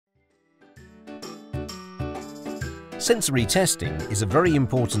Sensory testing is a very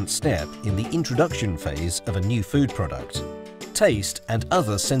important step in the introduction phase of a new food product. Taste and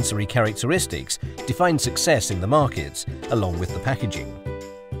other sensory characteristics define success in the market, along with the packaging.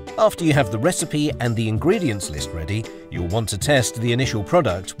 After you have the recipe and the ingredients list ready, you'll want to test the initial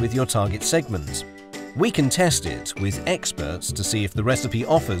product with your target segment. We can test it with experts to see if the recipe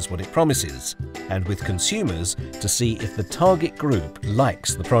offers what it promises, and with consumers to see if the target group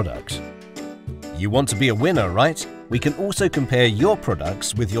likes the product. You want to be a winner, right? We can also compare your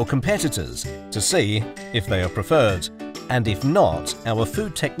products with your competitors to see if they are preferred, and if not, our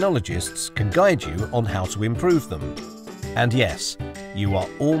food technologists can guide you on how to improve them. And yes, you are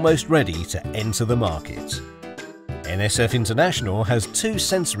almost ready to enter the market. NSF International has 2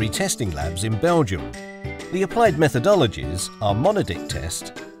 sensory testing labs in Belgium. The applied methodologies are monadic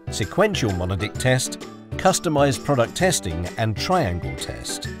test, sequential monadic test, customized product testing and triangle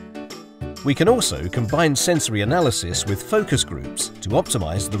test. We can also combine sensory analysis with focus groups to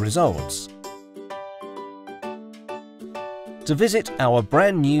optimize the results. To visit our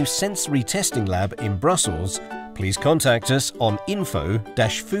brand new sensory testing lab in Brussels, please contact us on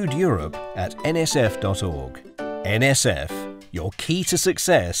info-foodeurope@nsf.org. NSF, your key to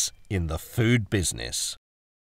success in the food business.